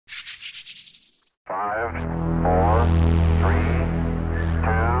5, 4, 3, 2,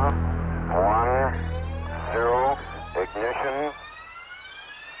 1, 0, ignition,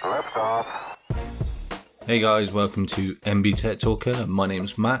 liftoff. Hey guys, welcome to MB Tech Talker. My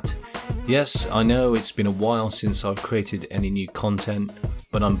name's Matt. Yes, I know it's been a while since I've created any new content,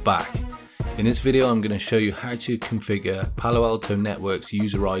 but I'm back. In this video I'm going to show you how to configure Palo Alto Network's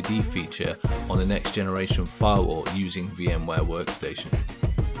user ID feature on the next generation firewall using VMware Workstation.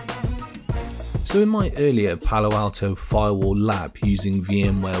 So in my earlier Palo Alto Firewall lab using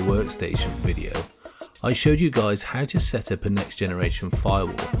VMware Workstation video, I showed you guys how to set up a next generation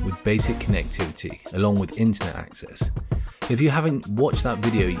firewall with basic connectivity along with internet access. If you haven't watched that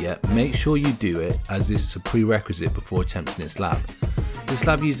video yet, make sure you do it, as this is a prerequisite before attempting this lab. This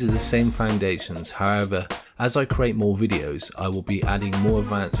lab uses the same foundations, however, as I create more videos, I will be adding more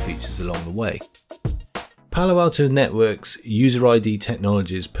advanced features along the way. Palo Alto Network's user ID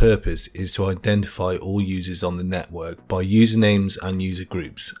technology's purpose is to identify all users on the network by usernames and user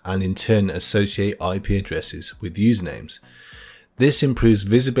groups, and in turn associate IP addresses with usernames. This improves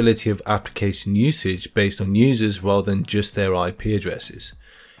visibility of application usage based on users rather than just their IP addresses.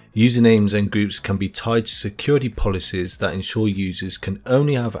 Usernames and groups can be tied to security policies that ensure users can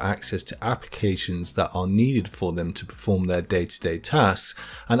only have access to applications that are needed for them to perform their day-to-day tasks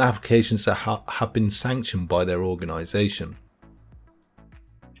and applications that have been sanctioned by their organization.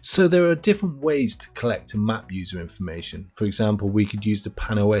 So there are different ways to collect and map user information. For example, we could use the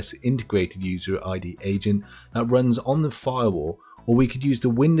Palo Alto integrated user ID agent that runs on the firewall, or we could use the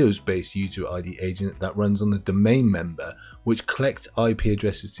Windows-based user ID agent that runs on the domain member, which collects IP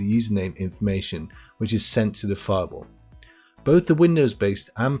addresses to username information, which is sent to the firewall. Both the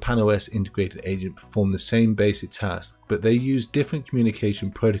Windows-based and Palo Alto integrated agent perform the same basic task, but they use different communication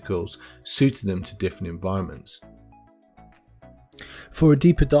protocols suited them to different environments. For a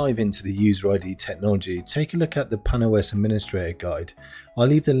deeper dive into the user ID technology, take a look at the Palo Alto Administrator Guide. I'll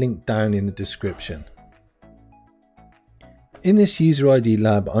leave the link down in the description. In this user ID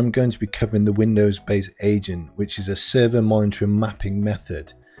lab, I'm going to be covering the Windows-based agent, which is a server monitoring mapping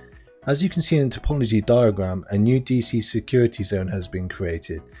method. As you can see in the topology diagram, a new DC security zone has been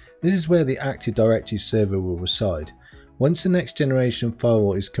created. This is where the Active Directory server will reside. Once the next generation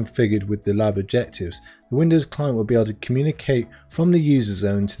firewall is configured with the lab objectives, the Windows client will be able to communicate from the user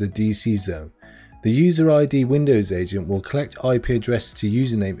zone to the DC zone. The user ID Windows agent will collect IP address to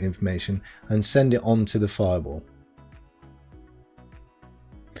username information and send it on to the firewall.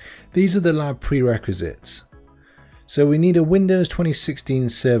 These are the lab prerequisites. So we need a Windows 2016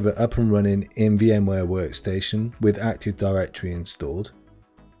 server up and running in VMware Workstation with Active Directory installed.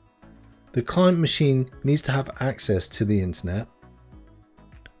 The client machine needs to have access to the internet.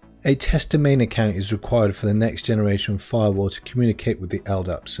 A test domain account is required for the next generation firewall to communicate with the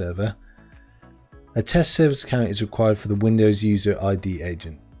LDAP server. A test service account is required for the Windows user ID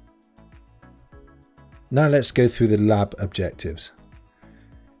agent. Now let's go through the lab objectives.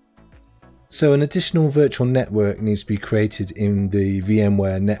 So an additional virtual network needs to be created in the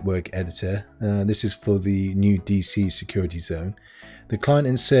VMware network editor. This is for the new DC security zone. The client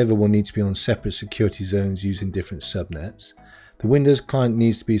and server will need to be on separate security zones using different subnets. The Windows client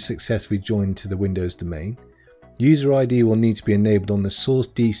needs to be successfully joined to the Windows domain. User ID will need to be enabled on the source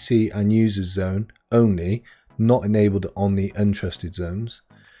DC and user zone only, not enabled on the untrusted zones.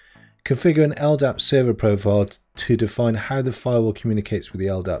 Configure an LDAP server profile to define how the firewall communicates with the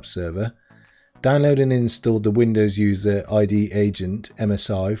LDAP server. Download and install the Windows User ID Agent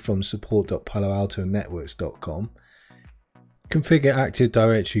MSI from support.paloaltonetworks.com. Configure Active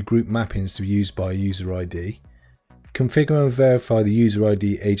Directory group mappings to be used by user ID. Configure and verify the user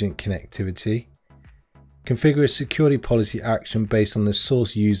ID agent connectivity. Configure a security policy action based on the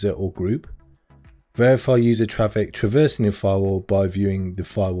source user or group. Verify user traffic traversing the firewall by viewing the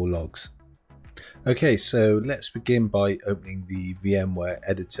firewall logs. Okay, so let's begin by opening the VMware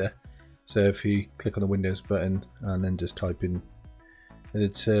editor. So if you click on the Windows button and then just type in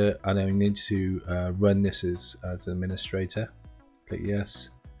editor, and then we need to run this as administrator. Click yes.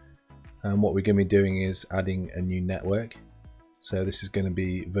 And what we're going to be doing is adding a new network. So this is going to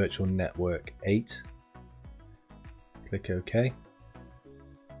be virtual network 8. Click OK.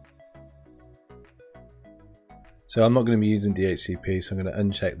 So I'm not going to be using DHCP, so I'm going to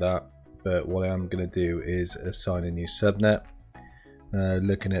uncheck that. But what I am going to do is assign a new subnet.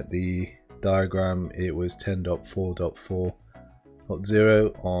 Looking at the diagram, it was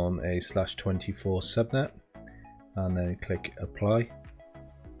 10.4.4.0 on a /24 subnet, and then click apply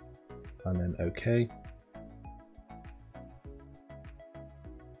and then OK.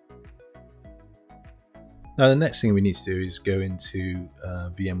 Now the next thing we need to do is go into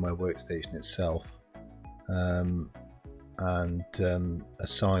VMware Workstation itself and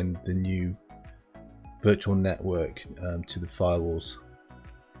assign the new virtual network to the firewalls.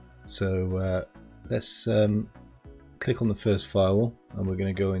 So let's click on the first firewall, and we're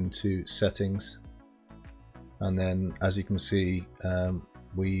going to go into settings, and then as you can see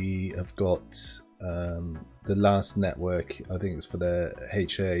we have got the last network, I think it's for the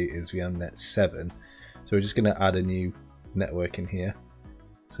HA, is VMnet 7. So we're just going to add a new network in here.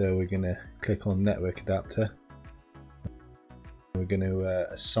 So we're going to click on network adapter. We're going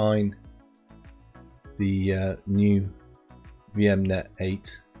to assign the new VMnet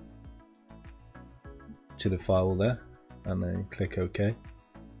 8 to the firewall there, and then click OK.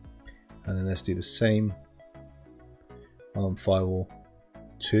 And then let's do the same on firewall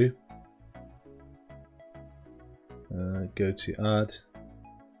 2. Go to add,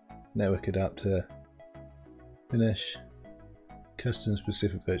 network adapter, finish, custom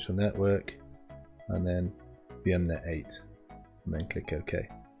specific virtual network, and then VMnet 8, and then click OK.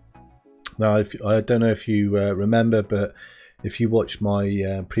 Now, I don't know if you remember, but if you watch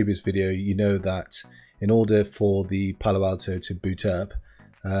my previous video, you know that in order for the Palo Alto to boot up,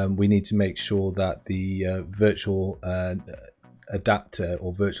 we need to make sure that the virtual adapter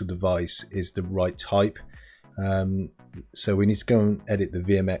or virtual device is the right type. So we need to go and edit the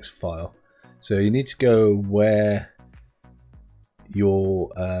VMX file. So you need to go where your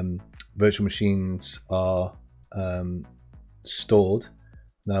virtual machines are stored.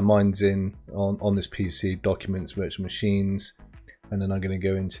 Now mine's on this PC, documents, virtual machines, and then I'm going to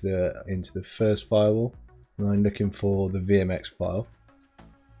go into the first firewall, and I'm looking for the VMX file.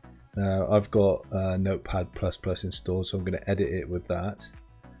 Now I've got Notepad++ installed, so I'm going to edit it with that.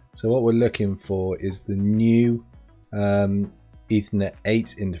 So what we're looking for is the new Ethernet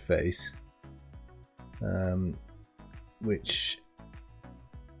 8 interface, which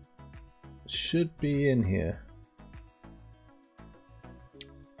should be in here.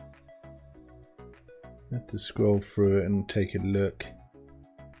 I have to scroll through it and take a look.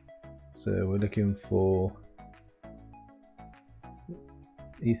 So we're looking for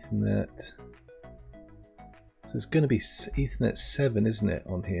Ethernet. So it's going to be Ethernet 7, isn't it,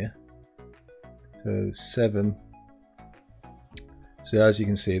 on here? So 7. So as you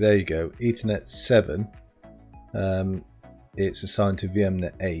can see, there you go, Ethernet 7. It's assigned to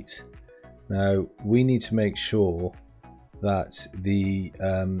VMnet 8. Now we need to make sure that the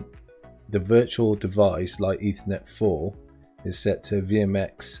virtual device, like Ethernet 4, is set to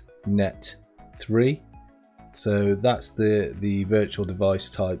VMX Net 3. So that's the virtual device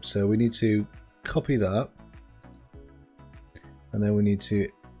type. So we need to copy that, and then we need to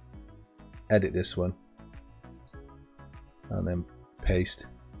edit this one, and then paste,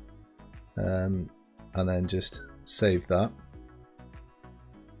 and then just save that,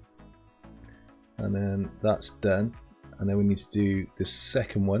 and then that's done. And then we need to do the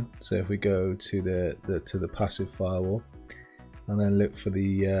second one. So if we go to the passive firewall, and then look for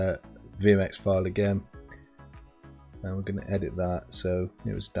the VMX file again, and we're going to edit that so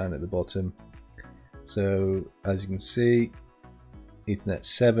it was down at the bottom. So as you can see, Ethernet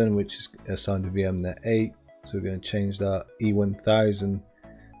 7, which is assigned to VMnet 8, so we're going to change that E1000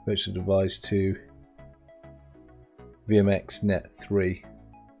 virtual device to VMX Net 3,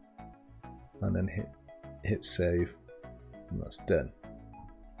 and then hit save, and that's done.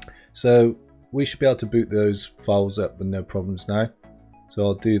 So we should be able to boot those files up with no problems now. So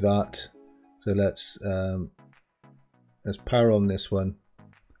I'll do that. So let's power on this one,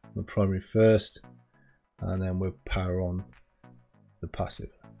 the primary first, and then we'll power on the passive.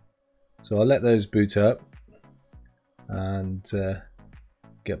 So I'll let those boot up and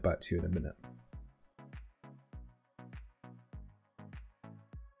get back to you in a minute.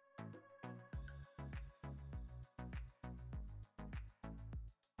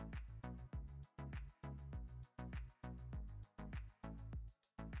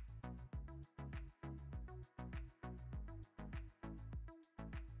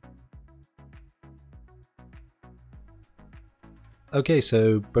 Okay,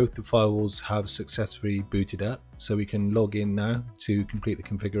 so both the firewalls have successfully booted up, so we can log in now to complete the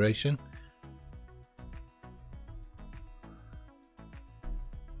configuration.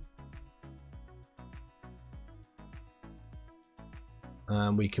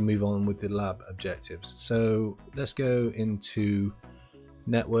 And we can move on with the lab objectives. So let's go into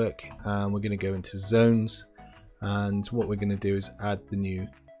network, and we're going to go into zones, and what we're going to do is add the new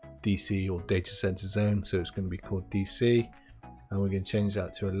DC or data center zone. So it's going to be called DC, and we're going to change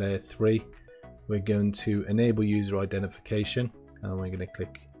that to a layer 3. We're going to enable user identification, and we're going to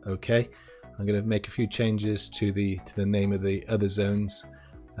click OK. I'm going to make a few changes to the name of the other zones.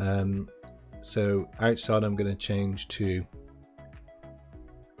 So outside I'm going to change to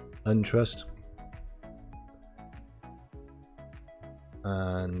untrust,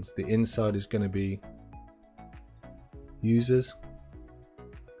 and the inside is going to be users,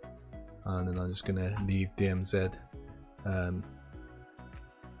 and then I'm just going to leave DMZ, and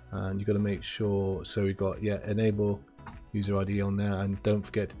you've got to make sure, so we've got enable user ID on there, and don't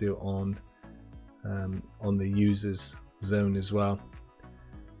forget to do it on the users zone as well.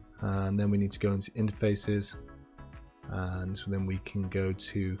 And then we need to go into interfaces, and so then we can go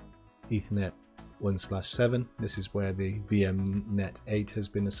to Ethernet 1/7. This is where the VMnet 8 has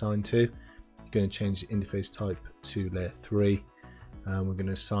been assigned to. You're going to change the interface type to layer 3, and we're going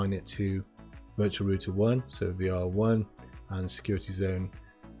to assign it to virtual router 1, so VR1, and security zone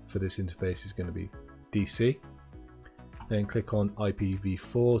for this interface is going to be DC. Then click on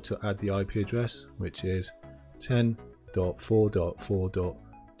IPv4 to add the IP address, which is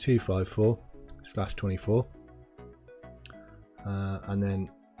 10.4.4.254/24, and then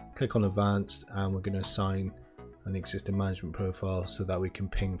click on advanced, and we're going to assign an existing management profile so that we can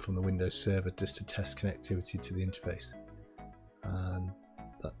ping from the Windows server just to test connectivity to the interface. And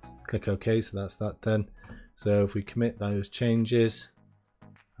click OK, so that's that done. So if we commit those changes,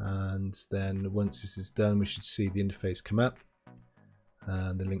 and then once this is done, we should see the interface come up,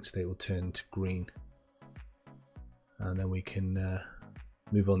 and the link state will turn to green, and then we can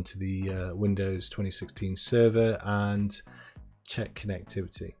move on to the Windows 2016 server and check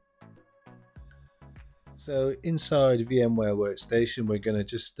connectivity. So inside VMware Workstation, we're going to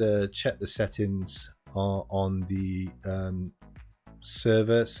just check the settings on the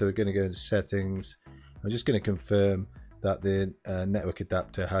server. So we're going to go to settings. I'm just going to confirm that the network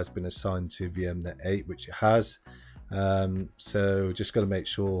adapter has been assigned to VMnet 8, which it has. So just got to make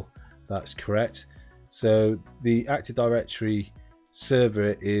sure that's correct. So the Active Directory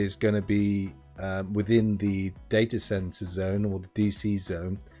server is going to be within the data center zone or the DC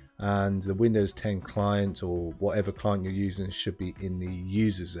zone, and the Windows 10 client or whatever client you're using should be in the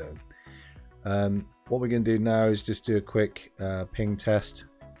user zone. What we're going to do now is just do a quick ping test,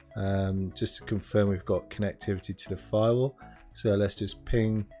 just to confirm we've got connectivity to the firewall. So let's just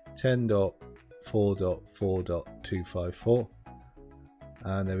ping 10.4.4.254,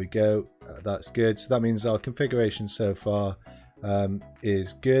 and there we go. That's good. So that means our configuration so far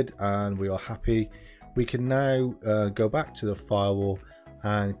is good, and we are happy. We can now go back to the firewall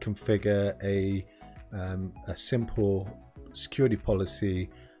and configure a simple security policy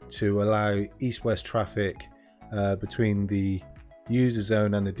to allow east-west traffic between the user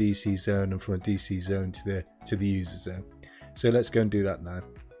zone and the DC zone, and from a DC zone to the user zone. So let's go and do that now.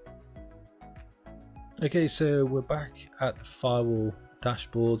 Okay, so we're back at the firewall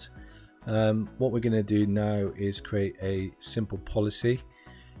dashboard. What we're going to do now is create a simple policy.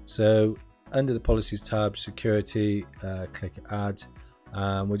 So under the policies tab, security, click add,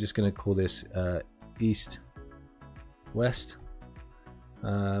 and we're just going to call this east west.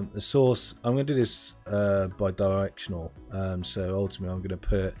 The source, I'm going to do this by directional, so ultimately I'm going to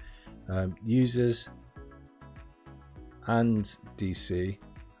put users and DC,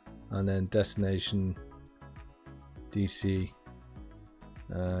 and then destination DC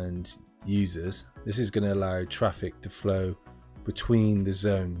and users. This is going to allow traffic to flow between the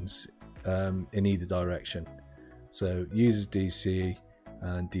zones in either direction. So users DC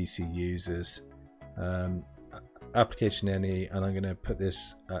and DC users, application any, and I'm going to put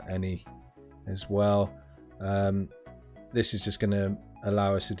this at any as well. This is just going to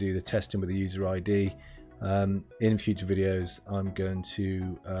allow us to do the testing with the user ID. In future videos I'm going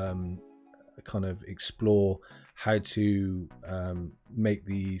to kind of explore how to make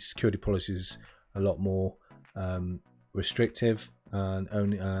the security policies a lot more restrictive,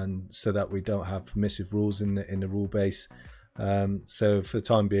 and so that we don't have permissive rules in the rule base. So for the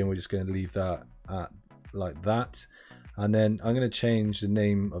time being, we're just going to leave that at like that, and then I'm going to change the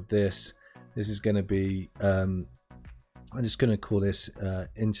name of this. This is going to be I'm just going to call this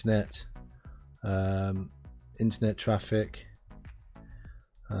internet traffic,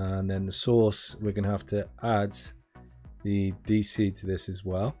 and then the source, we're going to have to add the DC to this as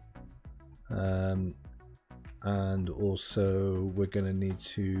well, and also we're going to need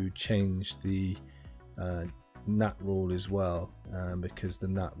to change the NAT rule as well, because the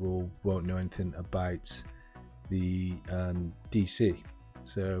NAT rule won't know anything about the DC.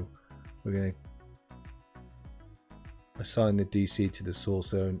 So we're going to assign the DC to the source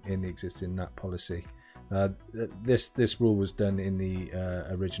zone in the existing NAT policy. This rule was done in the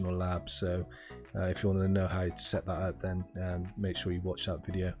original lab, so if you want to know how to set that up, then make sure you watch that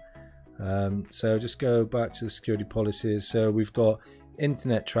video. So just go back to the security policies. So we've got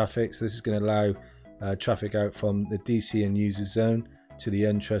internet traffic. So this is going to allow traffic out from the DC and user zone to the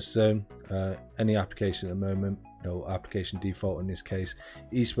untrust zone. Any application at the moment, application default in this case,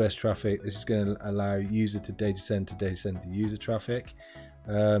 east-west traffic. This is going to allow user to data center user traffic.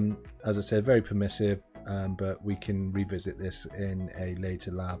 As I said, very permissive, but we can revisit this in a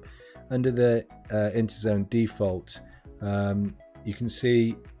later lab. Under the interzone default, you can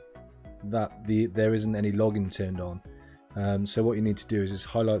see that there isn't any logging turned on. So what you need to do is just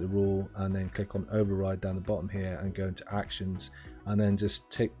highlight the rule and then click on override down the bottom here and go into actions, and then just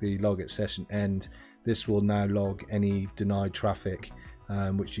tick the log at session end. This will now log any denied traffic,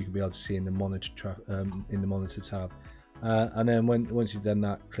 which you can be able to see in the monitor tab. And then once you've done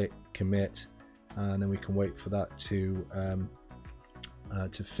that, click commit, and then we can wait for that to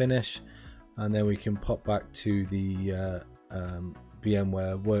finish, and then we can pop back to the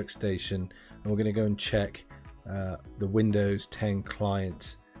VMware Workstation, and we're going to go and check the Windows 10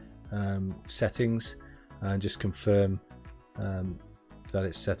 client settings and just confirm that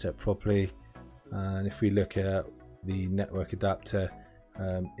it's set up properly. And if we look at the network adapter,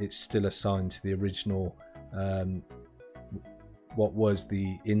 it's still assigned to the original what was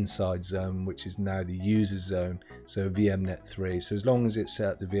the inside zone, which is now the user zone, so VMnet 3. So as long as it's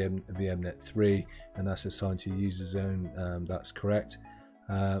set to VMnet 3 and that's assigned to user zone, that's correct.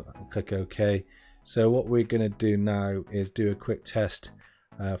 Click OK. So what we're going to do now is do a quick test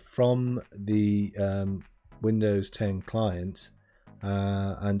from the Windows 10 client,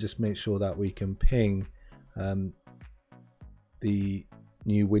 and just make sure that we can ping the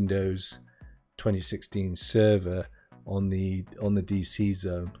new Windows 2016 server on the DC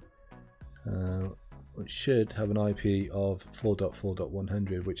zone, which should have an IP of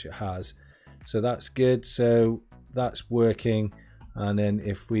 4.4.100, which it has. So that's good. So that's working. And then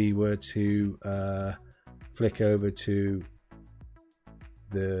if we were to flick over to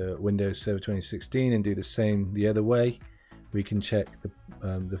the Windows Server 2016 and do the same the other way, we can check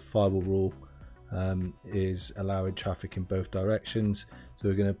the firewall rule is allowing traffic in both directions. So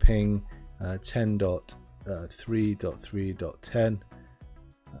we're going to ping 10.3.3.10.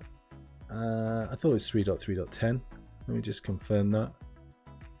 I thought it was 3.3.10. Let me just confirm that.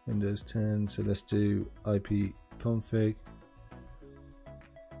 Windows 10. So let's do ipconfig.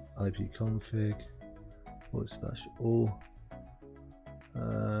 /all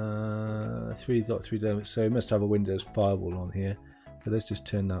 3.3. So it must have a Windows firewall on here. So let's just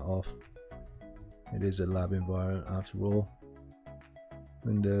turn that off. It is a lab environment after all.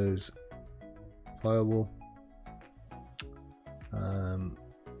 Windows firewall.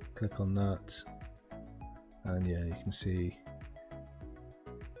 Click on that, and yeah, you can see.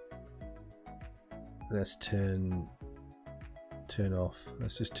 Let's turn off.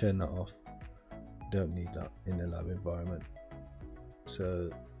 Let's just turn that off. Don't need that in the lab environment. So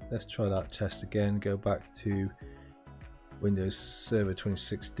let's try that test again. Go back to Windows Server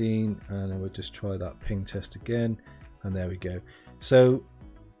 2016, and then we'll just try that ping test again, and there we go. So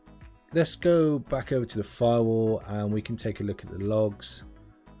let's go back over to the firewall, and we can take a look at the logs,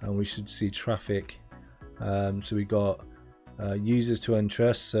 and we should see traffic. So we got users to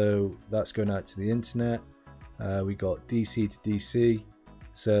untrust, so that's going out to the internet. We got DC to DC,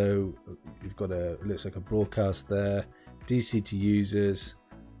 so we've got it looks like a broadcast there. DC to users,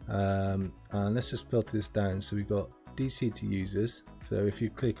 and let's just filter this down. So we've got DC to users. So if you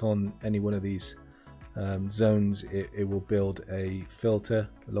click on any one of these zones, it will build a filter,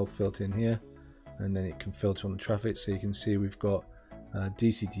 a log filter in here, and then it can filter on the traffic. So you can see we've got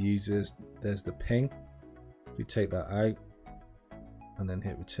DC to users. There's the ping. If we take that out and then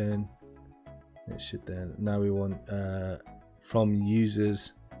hit return, it should then, now we want from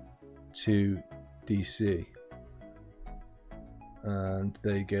users to DC, and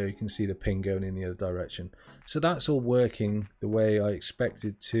there you go. You can see the ping going in the other direction. So that's all working the way I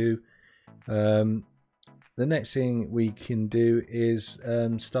expected to. The next thing we can do is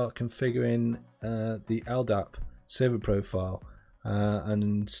start configuring the LDAP server profile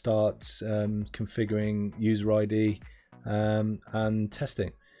and start configuring user ID and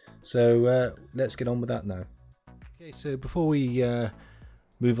testing. So let's get on with that now. Okay, so before we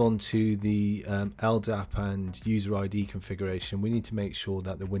move on to the LDAP and user ID configuration, we need to make sure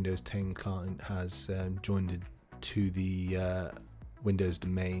that the Windows 10 client has joined to the Windows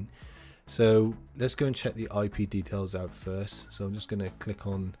domain. So let's go and check the IP details out first. So I'm just going to click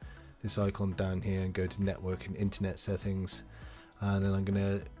on this icon down here and go to network and internet settings, and then I'm going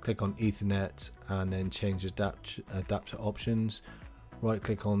to click on Ethernet and then change adapter options. Right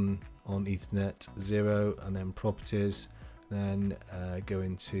click on Ethernet 0 and then properties, then go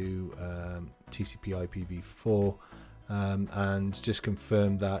into TCP/IPv4 and just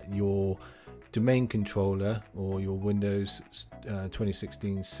confirm that your domain controller or your Windows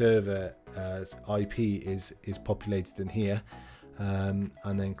 2016 server IP is populated in here, and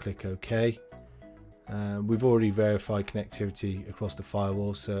then click OK. We've already verified connectivity across the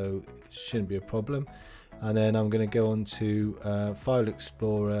firewall, so it shouldn't be a problem. And then I'm going to go on to File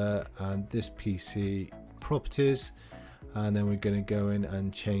Explorer and this PC properties, and then we're going to go in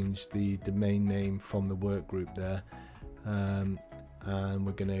and change the domain name from the work group there, and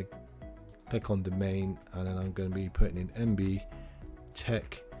we're going to click on domain, and then I'm going to be putting in mb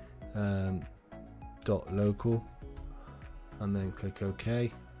tech .local, and then click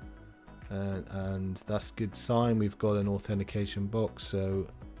OK. And that's a good sign. We've got an authentication box, so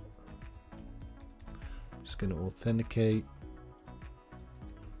I'm just going to authenticate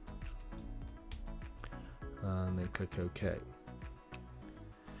and then click OK.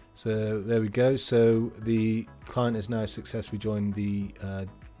 So there we go. So the client has now successfully joined the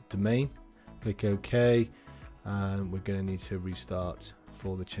domain. Click OK, and we're going to need to restart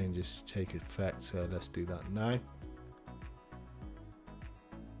for the changes to take effect, so let's do that now.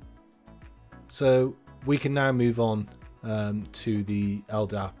 So we can now move on to the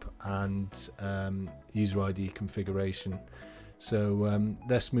LDAP and user ID configuration. So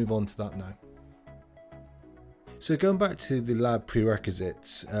let's move on to that now. So going back to the lab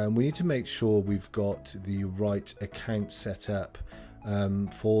prerequisites, we need to make sure we've got the right account set up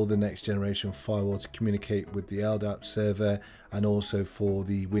for the next generation firewall to communicate with the LDAP server, and also for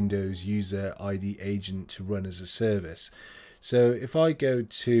the Windows user ID agent to run as a service. So if I go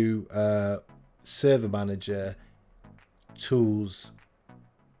to Server Manager, Tools,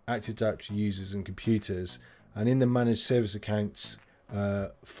 Active Directory Users and Computers, and in the Managed Service Accounts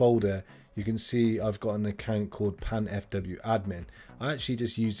folder, you can see I've got an account called PanFW Admin. I actually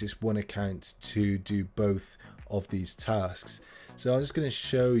just use this one account to do both of these tasks. So I'm just going to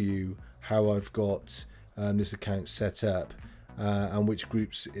show you how I've got this account set up and which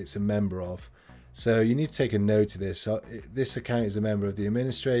groups it's a member of. So you need to take a note of this. So this account is a member of the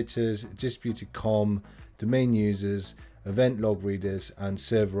administrators, distributed COM, domain users, event log readers, and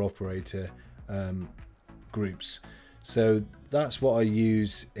server operator groups. So that's what I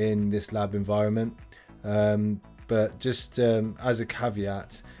use in this lab environment. But just as a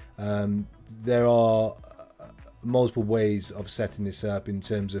caveat, there are multiple ways of setting this up in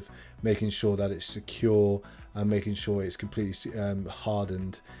terms of making sure that it's secure and making sure it's completely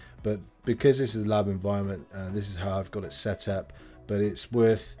hardened. But because this is a lab environment, this is how I've got it set up. But it's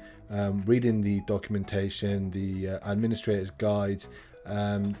worth reading the documentation, the administrator's guide,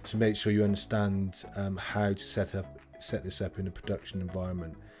 to make sure you understand how to set this up in a production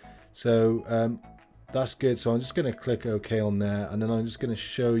environment. So that's good. So I'm just going to click OK on there, and then I'm just going to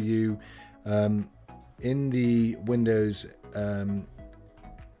show you in the Windows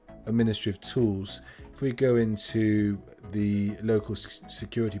administrative tools. If we go into the local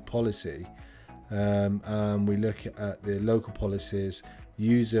security policy and we look at the local policies,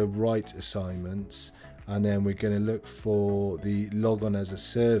 user right assignments, and then we're going to look for the logon as a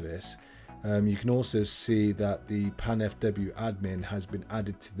service, you can also see that the PanFW admin has been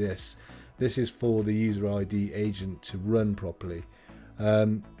added to this. This is for the user ID agent to run properly.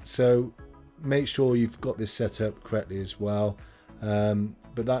 So make sure you've got this set up correctly as well.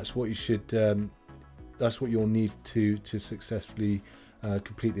 But that's what you should that's what you'll need to successfully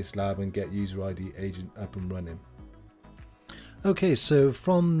complete this lab and get user ID agent up and running. Okay, so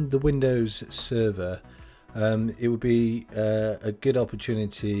from the Windows server, it would be a good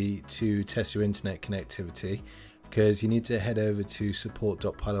opportunity to test your internet connectivity, because you need to head over to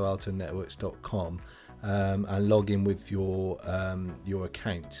support.paloaltonetworks.com and log in with your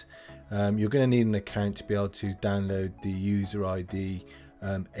account. You're going to need an account to be able to download the user ID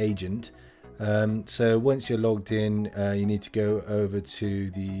agent. So once you're logged in, you need to go over to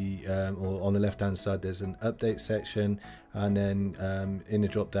the or on the left hand side there's an update section, and then in the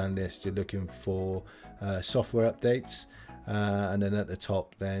drop down list you're looking for software updates, and then at the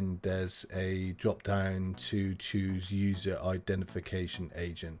top then there's a drop down to choose user identification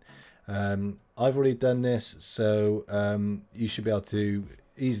agent. I've already done this, so you should be able to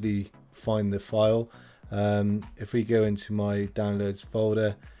easily find the file. If we go into my downloads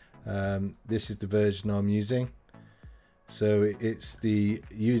folder, this is the version I'm using. So it's the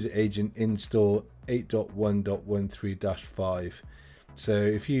user agent install 8.1.13-5. so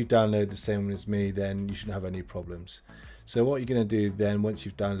if you download the same one as me, then you shouldn't have any problems. So what you're going to do then, once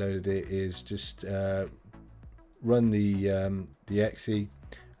you've downloaded it, is just run the exe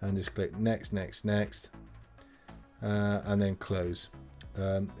and just click next, and then close.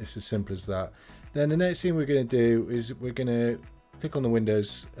 It's as simple as that. Then the next thing we're going to do is we're going to click on the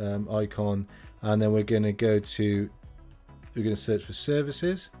Windows icon, and then we're going to search for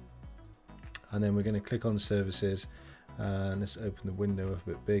services, and then we're going to click on services, and let's open the window up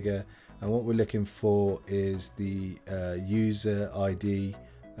a bit bigger. And what we're looking for is the user ID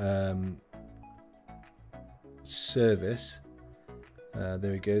service.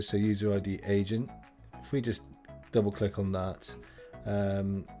 There we go. So user ID agent. If we just double click on that,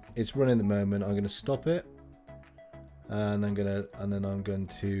 it's running at the moment. I'm going to stop it, and then I'm going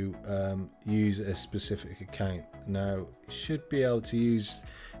to use a specific account. Now, should be able to use.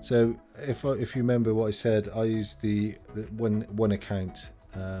 So if you remember what I said, I use the one account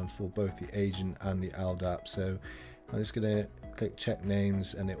for both the agent and the LDAP. So I'm just going to click check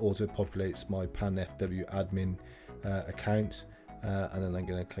names, and it auto populates my Palo Admin account, and then I'm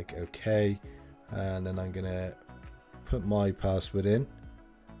going to click OK, and then I'm going to put my password in.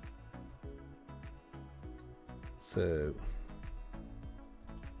 So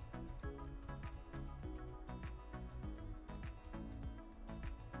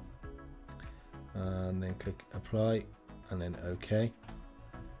and then click apply, and then OK,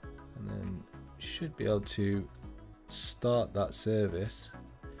 and then should be able to start that service,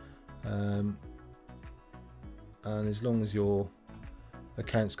 and as long as your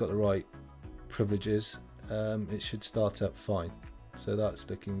account's got the right privileges, it should start up fine. So that's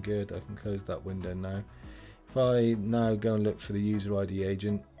looking good. I can close that window now. If I now go and look for the user ID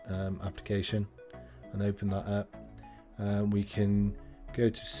agent application and open that up, we can go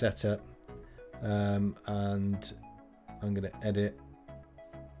to setup, and I'm going to edit.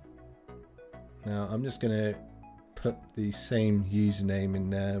 Now I'm just going to put the same username in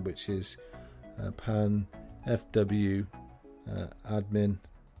there, which is pan fw admin,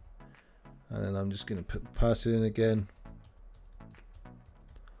 and then I'm just going to put the password in again,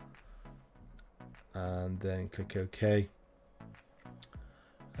 and then click OK,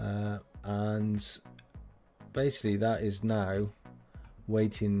 and basically that is now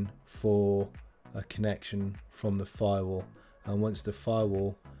waiting for a connection from the firewall. And once the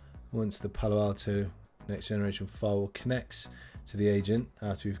Palo Alto next generation firewall connects to the agent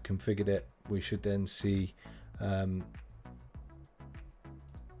after we've configured it, we should then see at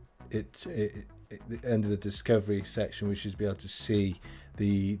the end of the discovery section, we should be able to see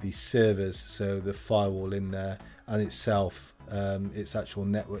the servers, so the firewall in there, and itself, its actual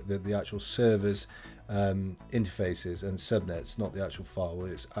network, the actual servers interfaces and subnets, not the actual firewall.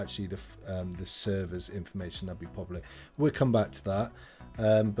 It's actually the servers information that'll be populated. We'll come back to that,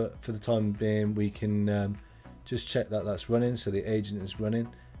 but for the time being, we can just check that that's running. So the agent is running,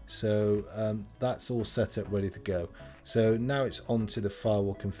 so that's all set up, ready to go. So now it's on to the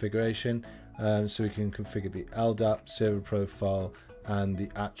firewall configuration, so we can configure the LDAP server profile and the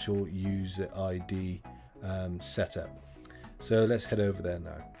actual user ID setup. So let's head over there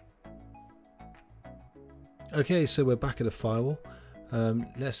now. Okay, so we're back at the firewall.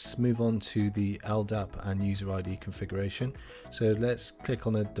 Let's move on to the LDAP and user ID configuration. So let's click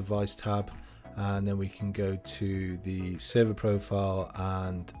on the device tab, and then we can go to the server profile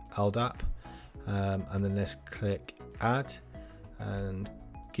and LDAP, and then let's click add and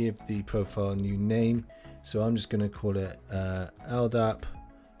give the profile a new name. So I'm just going to call it LDAP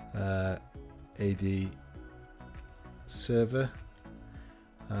AD server,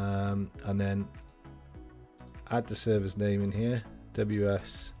 and then add the server's name in here,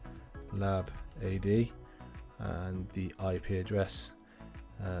 WS Lab AD, and the IP address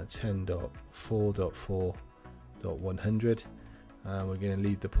 10.4.4.100, and we're going to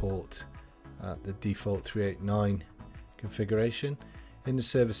leave the port at the default 389 configuration. In the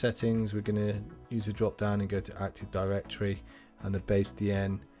server settings, we're going to use a drop down and go to Active Directory, and the base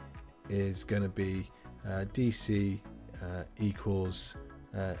DN is going to be DC equals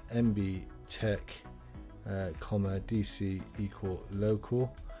MB Tech, DC equal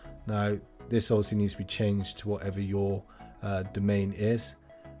local. Now this obviously needs to be changed to whatever your domain is.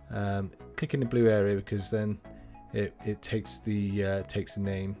 Click in the blue area, because then it takes the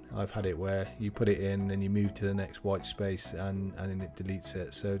name. I've had it where you put it in and you move to the next white space, and then it deletes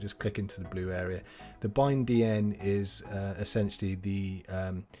it. So just click into the blue area. The bind DN is essentially the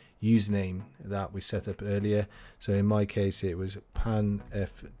username that we set up earlier. So in my case, it was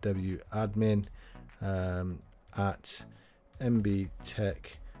panfwadmin at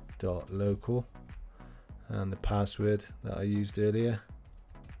mbtech.local, and the password that I used earlier,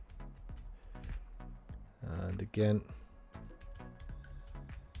 and again,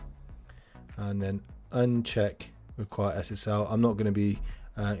 and then uncheck require SSL. I'm not going to be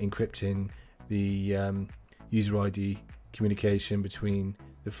encrypting the user ID communication between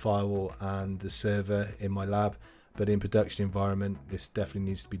the firewall and the server in my lab, but in production environment this definitely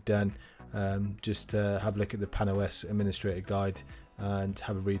needs to be done. Just have a look at the PanOS administrator guide and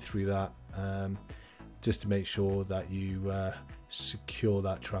have a read through that, just to make sure that you secure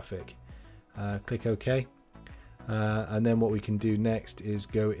that traffic. Click OK, and then what we can do next is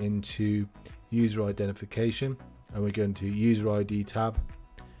go into user identification, and we're going to user ID tab,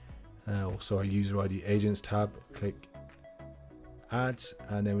 user ID agents tab. Click add,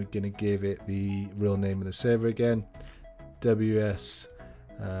 and then we're going to give it the real name of the server again, WS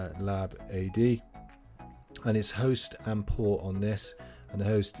Lab AD, and its host and port on this, and the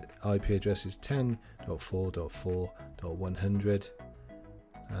host IP address is 10.4.4.100,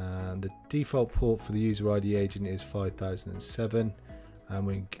 and the default port for the user ID agent is 5007, and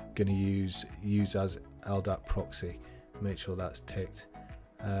we're going to use as LDAP proxy. Make sure that's ticked,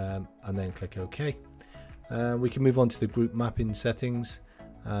 and then click OK. We can move on to the group mapping settings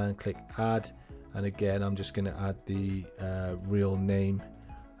and click add, and again I'm just going to add the real name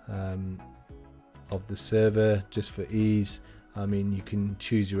of the server just for ease. I mean, you can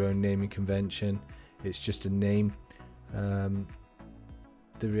choose your own naming convention, it's just a name,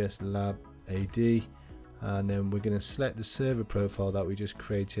 WS Lab AD, and then we're going to select the server profile that we just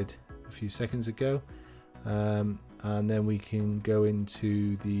created a few seconds ago, and then we can go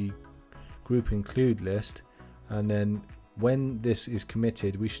into the group include list, and then when this is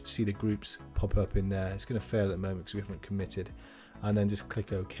committed we should see the groups pop up in there. It's going to fail at the moment because we haven't committed, and then just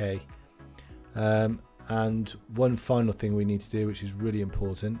click OK. And one final thing we need to do, which is really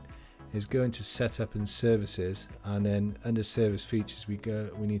important, is go into setup and services, and then under service features we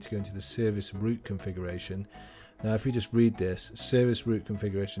need to go into the service root configuration. Now if we just read this, service root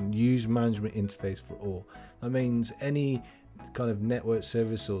configuration, use management interface for all. That means any kind of network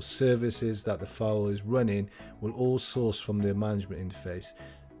service or services that the firewall is running will all source from the management interface,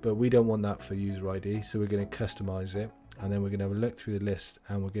 but we don't want that for user ID, so we're going to customize it, and then we're going to have a look through the list,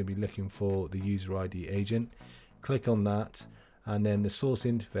 and we're going to be looking for the user ID agent. Click on that, and then the source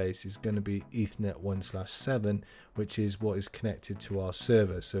interface is going to be Ethernet 1/7, which is what is connected to our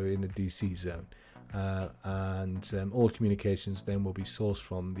server, so in the DC zone, and all communications then will be sourced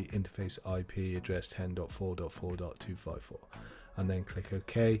from the interface IP address 10.4.4.254, and then click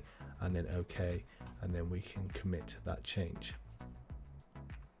OK, and then OK, and then we can commit that change.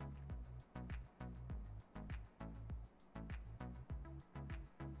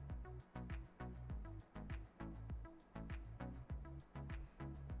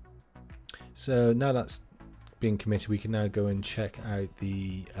 So now that's been committed, we can now go and check out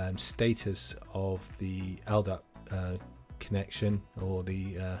the status of the LDAP connection, or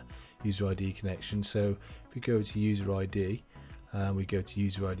the user ID connection. So if we go to user ID, we go to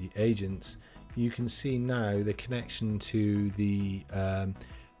user ID agents, you can see now the connection to the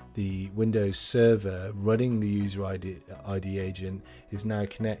Windows server running the user ID agent is now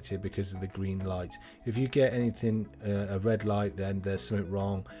connected because of the green light. If you get anything, a red light, then there's something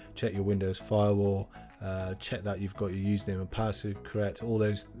wrong. Check your Windows firewall, check that you've got your username and password correct, all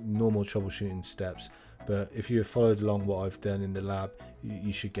those normal troubleshooting steps. But if you have followed along what I've done in the lab,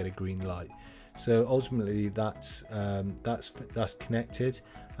 you should get a green light. So ultimately that's connected,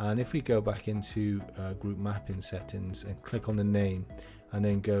 and if we go back into group mapping settings and click on the name, and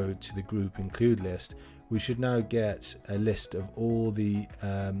then go to the group include list, we should now get a list of all the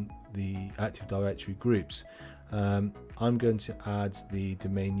Active Directory groups. I'm going to add the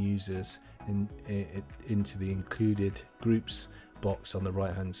domain users into the included groups box on the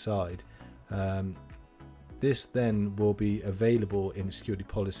right hand side. This then will be available in the security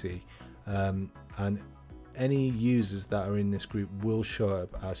policy, and any users that are in this group will show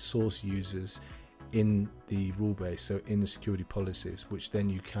up as source users in the rule base, so in the security policies, which then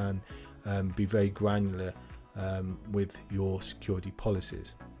you can be very granular with your security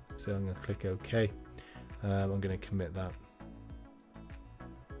policies. So I'm going to click OK. I'm going to commit that.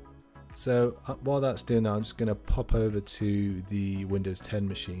 So while that's doing that, I'm just going to pop over to the Windows 10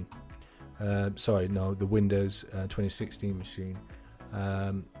 machine. Sorry, no, the Windows 2016 machine.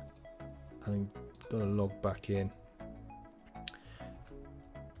 I'm going to log back in.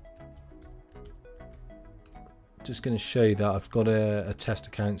 Just going to show you that I've got a test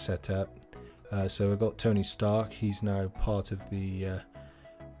account set up. So I've got Tony Stark. He's now part of the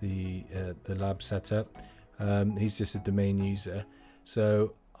lab setup. He's just a domain user.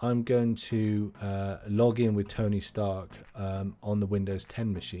 So I'm going to log in with Tony Stark on the Windows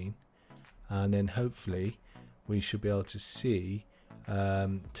 10 machine, and then hopefully we should be able to see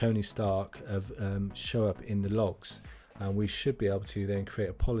Tony Stark show up in the logs. and we should be able to then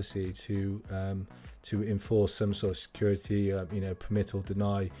create a policy to enforce some sort of security, permit or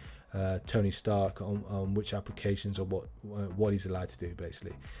deny Tony Stark on which applications or what he's allowed to do,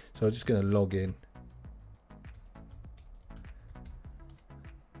 basically. So I'm just going to log in.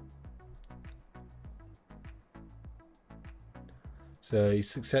 So he's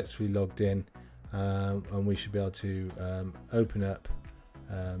successfully logged in, and we should be able to open up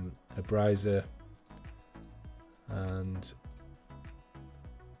a browser and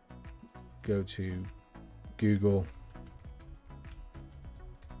go to Google,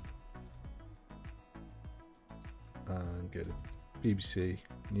 and go to BBC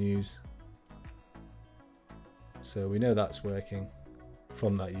News. So we know that's working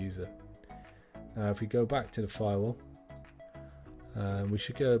from that user. Now if we go back to the firewall, we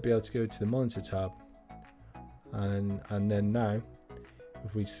should be able to go to the monitor tab, and then now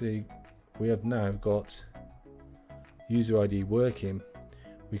if we see, we have now got user ID working.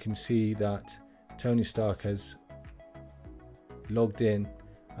 We can see that Tony Stark has logged in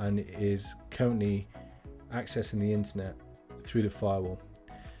and is currently accessing the internet through the firewall.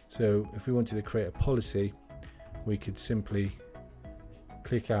 So if we wanted to create a policy, we could simply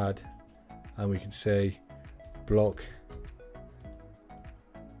click add, and we could say block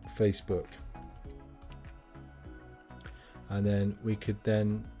Facebook, and then we could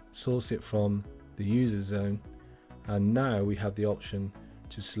then source it from the user zone, and now we have the option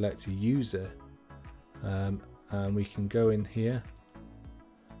to select a user, and we can go in here,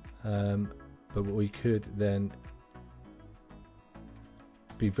 but we could then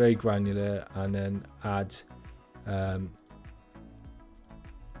be very granular and then add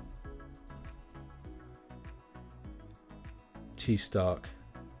T Stark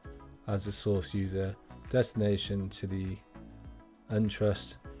as a source user, destination to the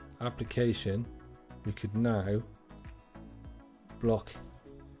untrust application. We could now block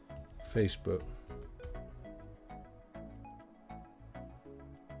Facebook.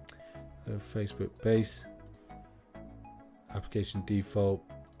 So Facebook base, application default,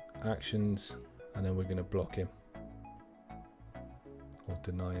 actions, and then we're going to block him or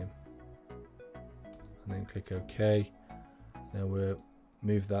deny him, and then click OK. Then we'll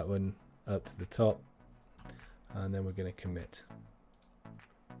move that one up to the top, and then we're going to commit.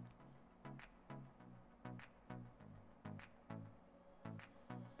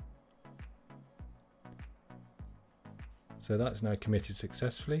 So that's now committed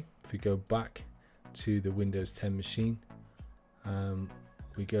successfully. If we go back to the Windows 10 machine,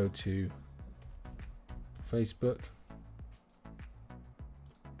 we go to Facebook,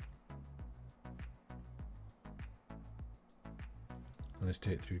 and let's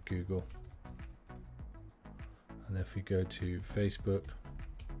do it through Google. And if we go to Facebook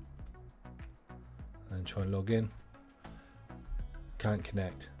and try and log in, can't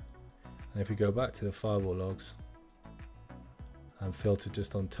connect. And if we go back to the firewall logs and filter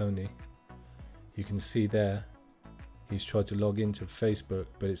just on Tony, you can see there he's tried to log into Facebook,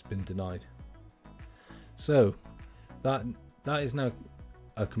 but it's been denied. So that is now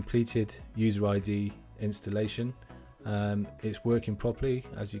a completed user ID installation. It's working properly,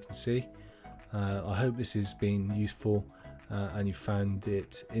 as you can see. I hope this has been useful and you found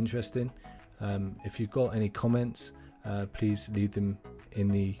it interesting. If you've got any comments, please leave them in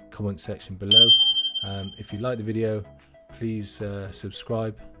the comment section below. If you like the video, please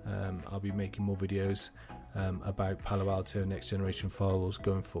subscribe. I'll be making more videos about Palo Alto next generation firewalls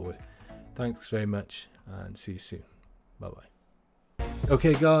going forward. Thanks very much, and see you soon. Bye bye.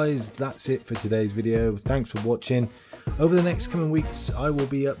 Okay guys, that's it for today's video. Thanks for watching. Over the next coming weeks, I will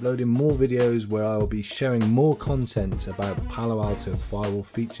be uploading more videos where I will be sharing more content about Palo Alto firewall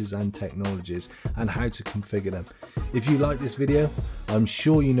features and technologies and how to configure them. If you like this video, I'm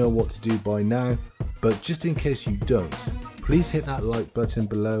sure you know what to do by now, but just in case you don't, please hit that like button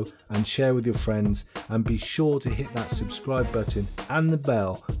below and share with your friends, and be sure to hit that subscribe button and the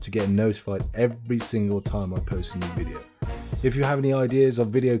bell to get notified every single time I post a new video. If you have any ideas of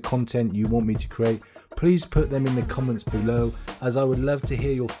video content you want me to create, please put them in the comments below, as I would love to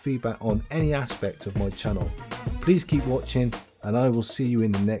hear your feedback on any aspect of my channel. Please keep watching, and I will see you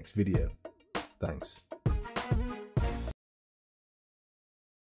in the next video. Thanks.